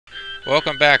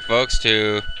Welcome back, folks,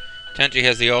 to Tenchi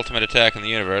has the ultimate attack in the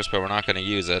universe, but we're not going to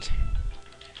use it.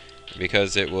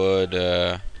 Because it would,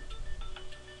 wait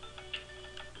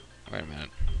a minute.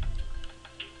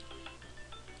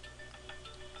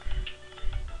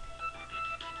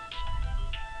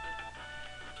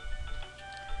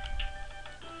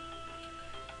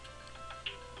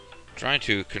 Trying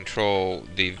to control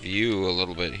the view a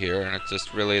little bit here, and it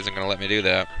just really isn't going to let me do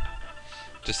that.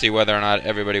 To see whether or not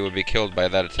everybody would be killed by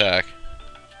that attack.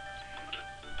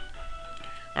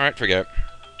 Alright, forget it.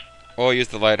 We'll use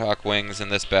the Lighthawk wings in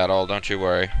this battle, don't you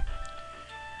worry.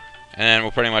 And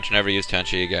we'll pretty much never use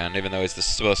Tenchi again, even though he's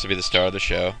supposed to be the star of the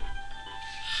show.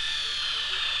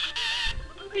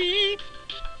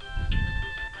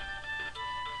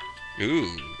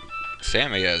 Ooh,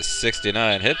 Sammy has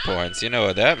 69 hit points. You know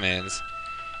what that means.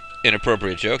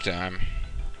 Inappropriate joke time.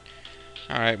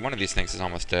 Alright, one of these things is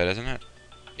almost dead, isn't it?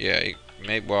 Yeah,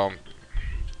 well...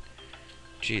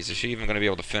 Jeez, is she even going to be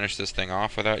able to finish this thing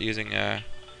off without using,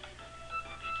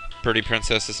 Pretty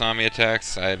Princess Sasami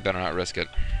attacks? I better not risk it.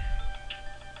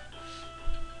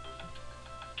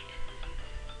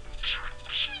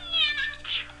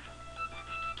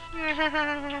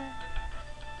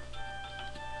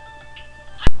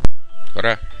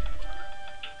 What?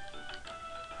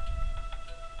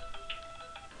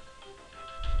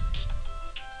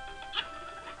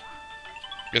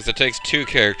 Because it takes two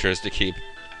characters to keep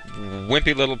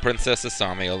wimpy little Princess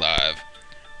Sasami alive.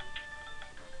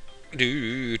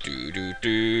 Do do do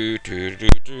do do do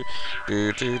do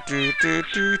do do do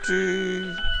do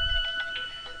do.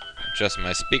 Adjust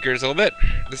my speakers a little bit.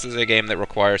 This is a game that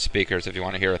requires speakers if you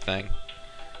want to hear a thing.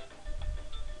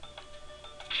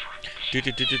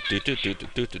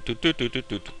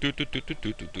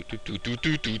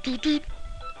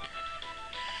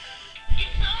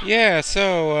 Yeah,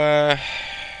 so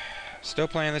still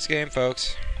playing this game,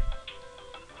 folks.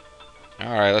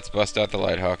 Alright, let's bust out the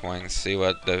Lighthawk wings, see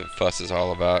what the fuss is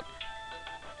all about.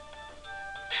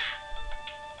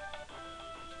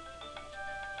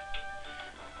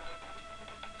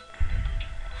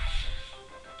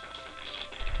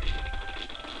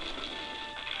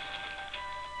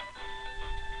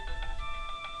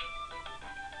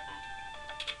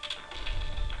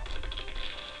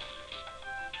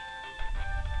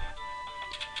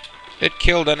 It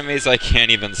killed enemies I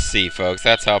can't even see, folks.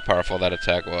 That's how powerful that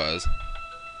attack was.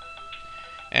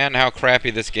 And how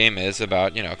crappy this game is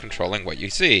about, you know, controlling what you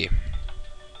see.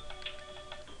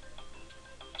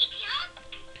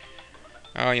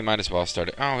 Oh, you might as well start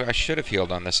it. Oh, I should have healed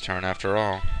on this turn after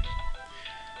all.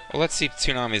 Well, let's see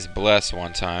Tsunami's Bless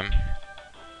one time.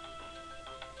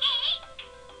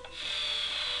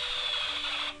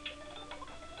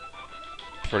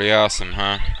 Pretty awesome,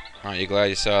 huh? Aren't you glad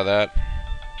you saw that?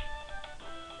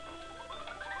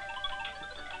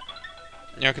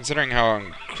 You know, considering how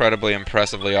incredibly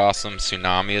impressively awesome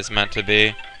Tsunami is meant to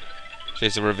be,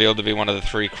 she's revealed to be one of the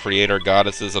 3 creator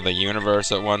goddesses of the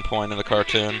universe at one point in the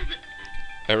cartoon.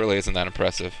 That really isn't that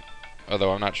impressive.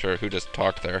 Although I'm not sure who just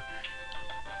talked there.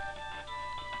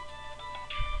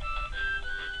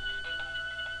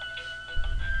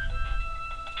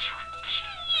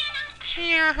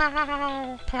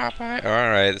 Popeye.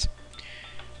 Alright.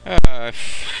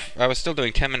 If I was still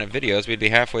doing 10-minute videos, we'd be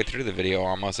halfway through the video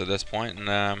almost at this point,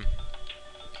 and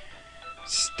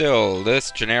still, this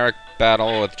generic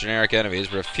battle with generic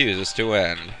enemies refuses to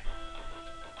end.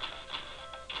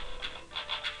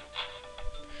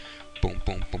 Boom,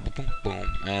 boom, boom, boom, boom,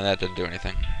 boom. And that didn't do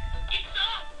anything.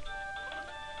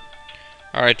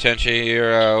 Alright, Tenchi,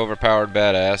 you're overpowered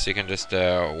badass. You can just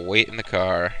wait in the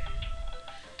car.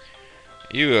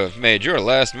 You have made your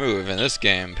last move in this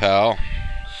game, pal.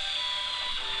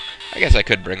 I guess I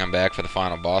could bring him back for the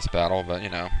final boss battle, but, you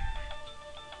know,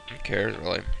 who cares,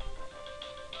 really?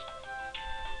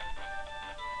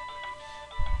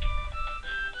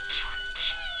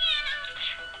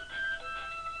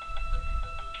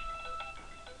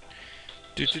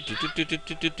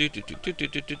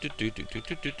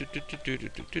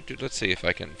 Let's see if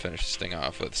I can finish this thing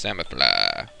off with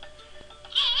Samifla.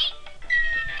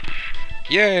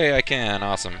 Yay, I can.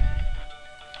 Awesome.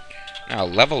 Now,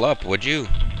 level up, would you?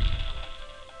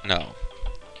 No.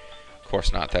 Of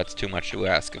course not. That's too much to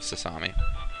ask of Sasami.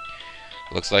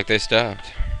 Looks like they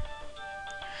stopped.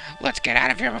 Let's get out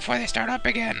of here before they start up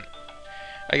again.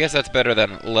 I guess that's better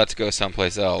than let's go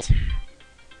someplace else.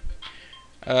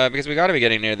 Because we gotta be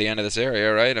getting near the end of this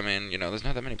area, right? I mean, you know, there's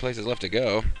not that many places left to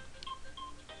go.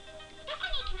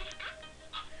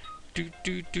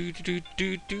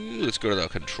 Let's go to the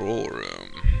control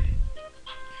room.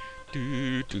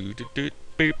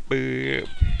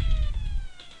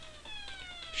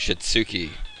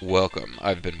 Shitsuki. Welcome.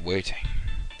 I've been waiting.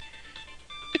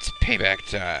 It's payback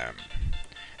time.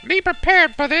 Be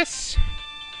prepared for this.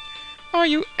 Are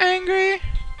you angry?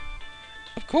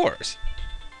 Of course.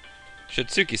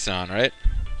 Shitsuki-san, right?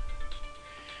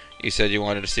 You said you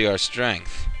wanted to see our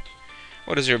strength.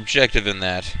 What is your objective in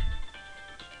that?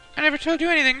 I never told you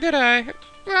anything, did I?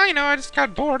 Well, you know, I just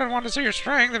got bored and wanted to see your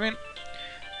strength. I mean,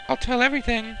 I'll tell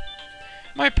everything.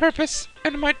 My purpose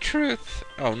and my truth.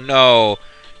 Oh no,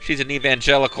 she's an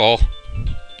evangelical.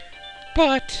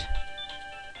 But,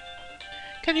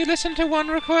 can you listen to one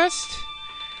request?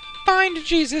 Find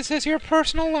Jesus as your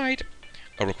personal light.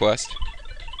 A request?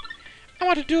 I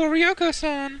want to do a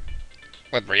Ryoko-san.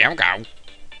 With Ryoko?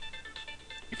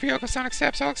 If Ryoko-san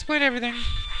accepts, I'll explain everything.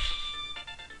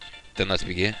 Then let's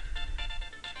begin.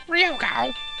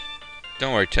 Ryoko!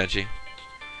 Don't worry, Tenchi.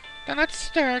 Then let's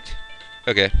start.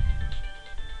 Okay.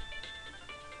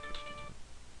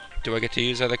 Do I get to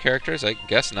use other characters? I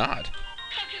guess not.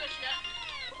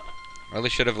 Really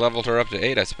should have leveled her up to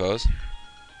 8, I suppose.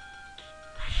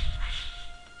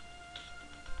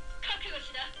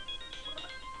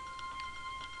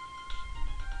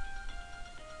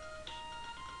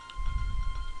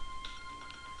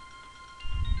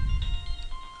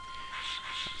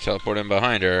 Teleport in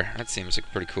behind her. That seems like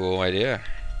a pretty cool idea.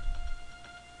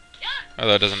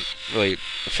 Although it doesn't really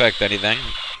affect anything.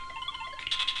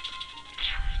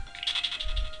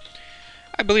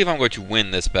 I believe I'm going to win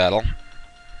this battle.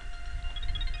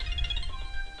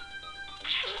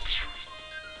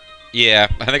 Yeah,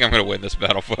 I think I'm going to win this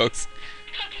battle, folks.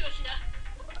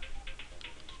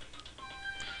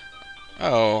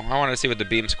 Oh, I wanted to see what the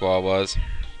beam squall was.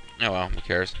 Oh well, who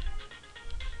cares?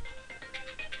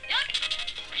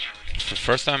 For the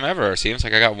first time ever, seems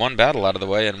like I got one battle out of the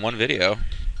way in one video.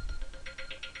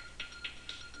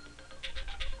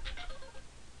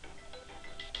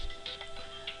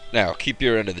 Now, keep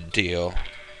your end of the deal.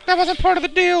 That wasn't part of the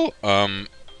deal!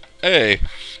 Hey.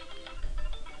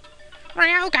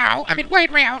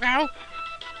 Wait, Ryoko!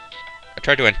 I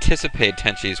tried to anticipate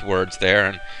Tenchi's words there,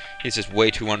 and he's just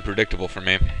way too unpredictable for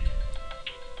me.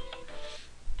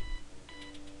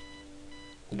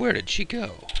 Where did she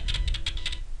go?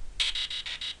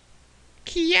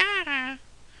 Kiara!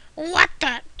 What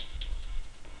the?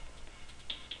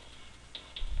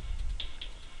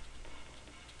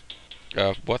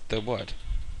 What the what?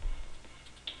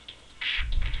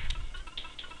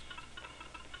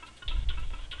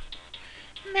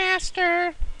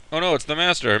 Master! Oh no, it's the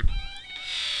Master.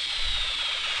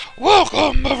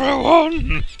 Welcome,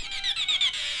 everyone!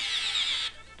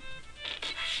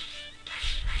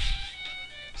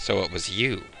 So it was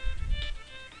you.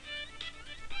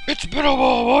 It's been a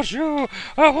while, was you?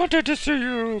 I wanted to see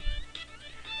you.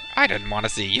 I didn't want to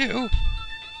see you.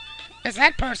 Is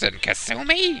that person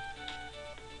Kasumi?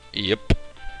 Yep.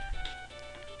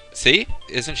 See?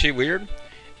 Isn't she weird?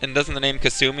 And doesn't the name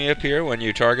Kasumi appear when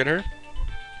you target her?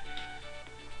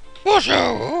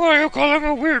 Washu, who are you calling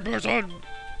a weird person?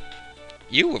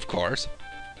 You, of course.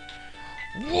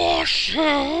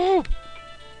 Washu!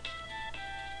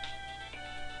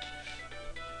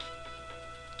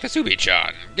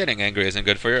 Kasumi-chan, getting angry isn't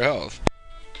good for your health.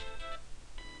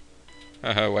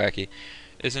 Haha, wacky.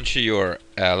 Isn't she your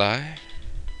ally?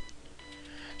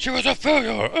 She was a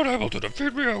failure, unable to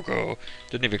defeat Ryoko.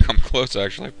 Didn't even come close,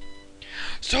 actually.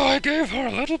 So I gave her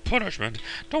a little punishment.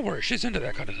 Don't worry, she's into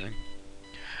that kind of thing.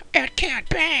 It can't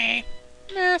be!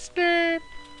 Master!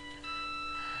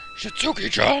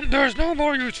 Shitsuki-chan, there's no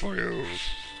more use for you.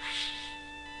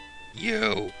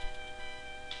 You.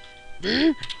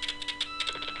 Me?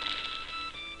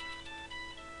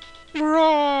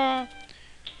 Raw!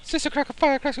 Sister crack a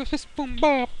fire, cracks with fist, boom,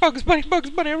 bah, Bugs Bunny,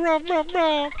 rah, rah,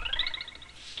 rah.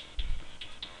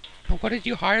 What did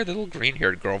you hire the little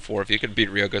green-haired girl for if you could beat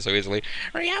Ryoko so easily?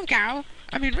 Ryoko!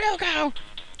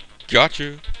 Got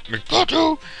you. Got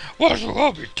you! Washu,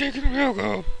 I'll be taking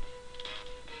Ryoko.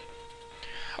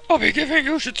 I'll be giving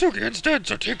you Shitsuki instead,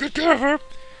 so take good care of her.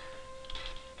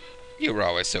 You were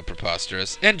always so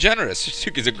preposterous. And generous.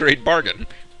 Shitsuki's a great bargain.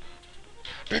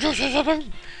 Did you say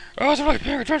something? I wasn't really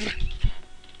paying attention.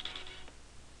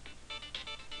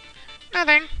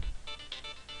 Nothing.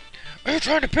 Are you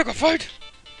trying to pick a fight?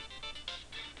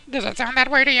 Does it sound that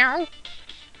way to you?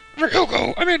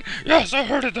 Ryoko! Yes, I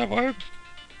heard it that way.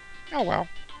 Oh well.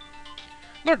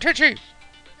 Lord Tenchi!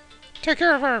 Take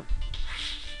care of her!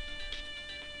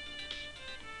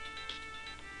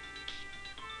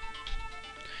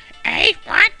 Hey,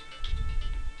 what?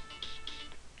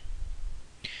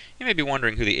 You may be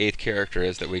wondering who the 8th character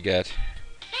is that we get.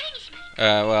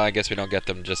 Well, I guess we don't get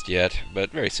them just yet,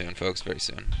 but very soon, folks, very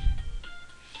soon.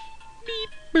 Beep,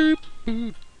 boop,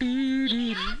 boop. Let's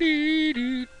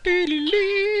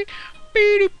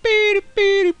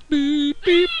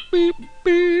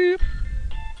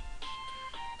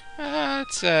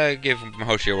give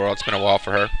Mahoshi a whirl. It's been a while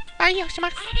for her. Bye,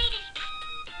 Yoshimasu.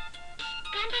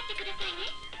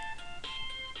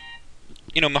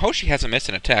 You know, Mahoshi hasn't missed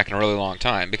an attack in a really long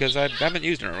time because I haven't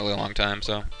used it in a really long time,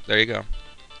 so there you go.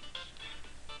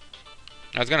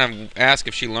 I was going to ask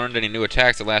if she learned any new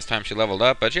attacks the last time she leveled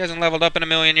up, but she hasn't leveled up in a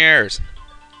million years.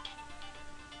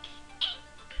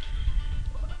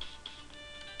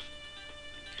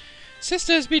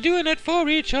 Sisters be doing it for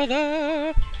each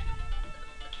other.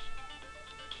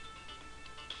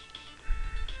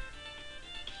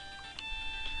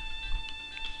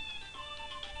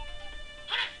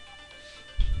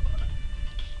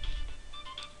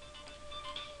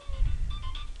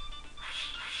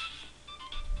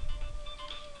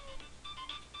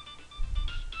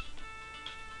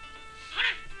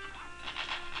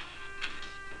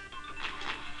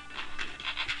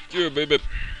 Yeah, baby.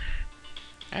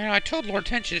 I told Lord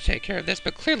Tenchi to take care of this,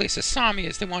 but clearly Sasami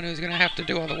is the one who's going to have to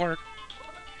do all the work.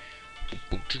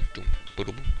 I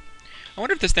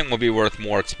wonder if this thing will be worth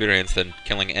more experience than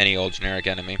killing any old generic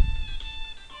enemy.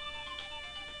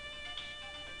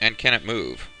 And can it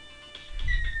move?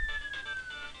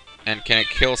 And can it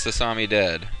kill Sasami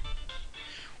dead?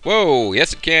 Whoa,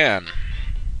 yes it can.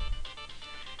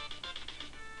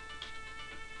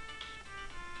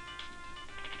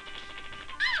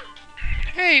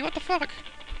 Hey, what the fuck?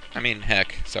 I mean,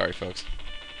 heck. Sorry, folks.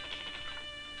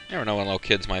 You never know when little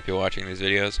kids might be watching these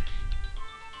videos.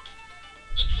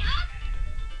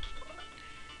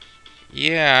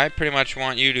 Yeah, I pretty much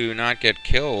want you to not get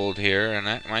killed here, and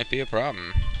that might be a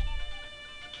problem.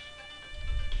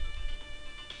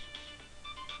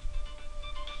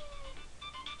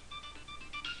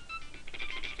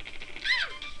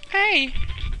 Hey!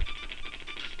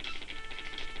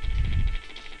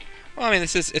 Well, I mean,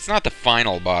 it's not the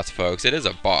final boss, folks. It is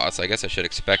a boss. I guess I should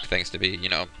expect things to be, you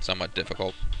know, somewhat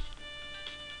difficult.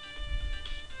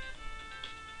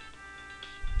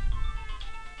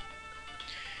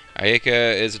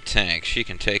 Ayaka is a tank. She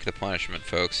can take the punishment,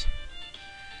 folks.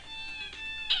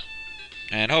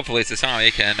 And hopefully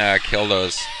Sasami can kill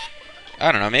those...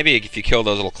 I don't know, maybe if you kill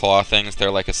those little claw things,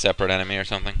 they're like a separate enemy or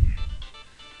something.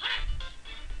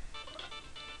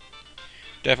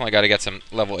 Definitely got to get some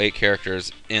level 8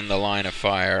 characters in the line of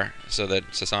fire so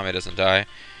that Sasami doesn't die.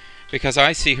 Because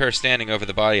I see her standing over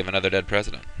the body of another dead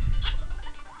president.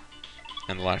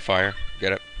 In the line of fire.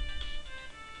 Get it?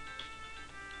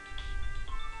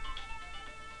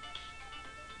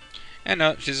 And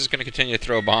no, she's just going to continue to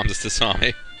throw bombs at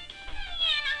Sasami.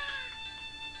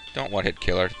 Don't one-hit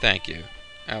kill her. Thank you.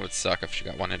 That would suck if she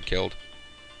got one-hit killed.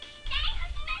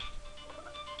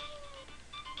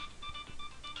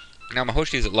 Now,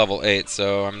 Mahoshi's at level 8,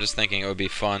 so I'm just thinking it would be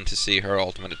fun to see her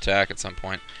ultimate attack at some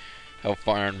point.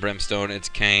 Hellfire and Brimstone, it's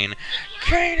Kane.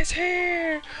 Kane is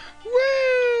here!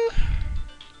 Woo!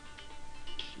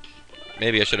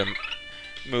 Maybe I should have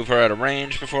moved her out of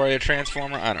range before I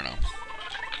transform her. I don't know.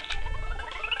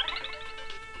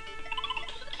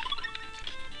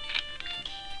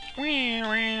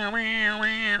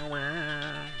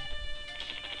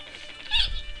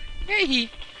 Hey!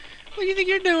 What do you think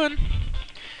you're doing?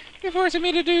 You're forcing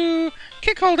me to do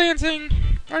kick hole dancing,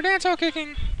 or dance hall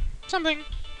kicking, something.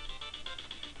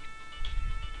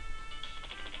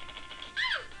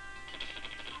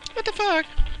 What the fuck?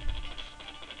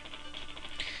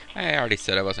 I already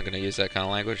said I wasn't going to use that kind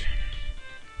of language.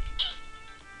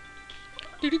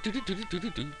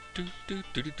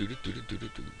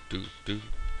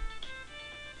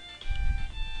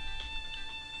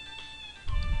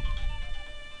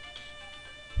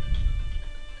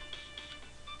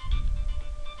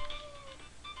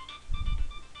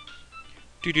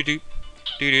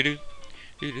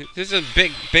 There's a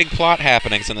big plot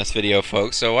happenings in this video,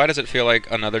 folks, so why does it feel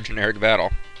like another generic battle?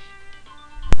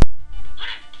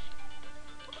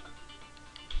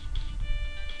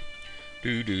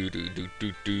 Why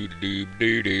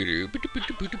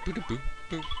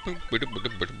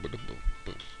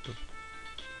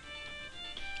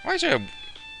is there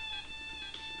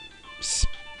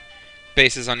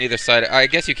spaces on either side? I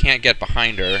guess you can't get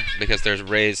behind her because there's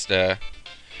raised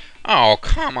oh,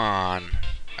 come on.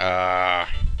 I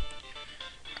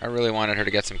really wanted her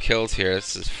to get some kills here.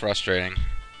 This is frustrating.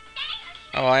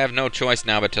 Oh, I have no choice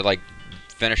now but to, like,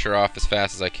 finish her off as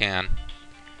fast as I can.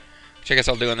 Which I guess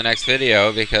I'll do in the next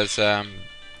video, because,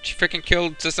 she freaking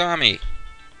killed Sasami.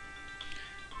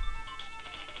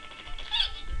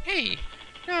 Hey,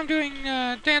 now I'm doing,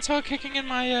 dance hall kicking in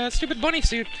my, stupid bunny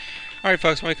suit. Alright,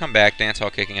 folks, when we come back, dance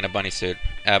hall kicking in a bunny suit.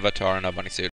 Avatar in a bunny suit.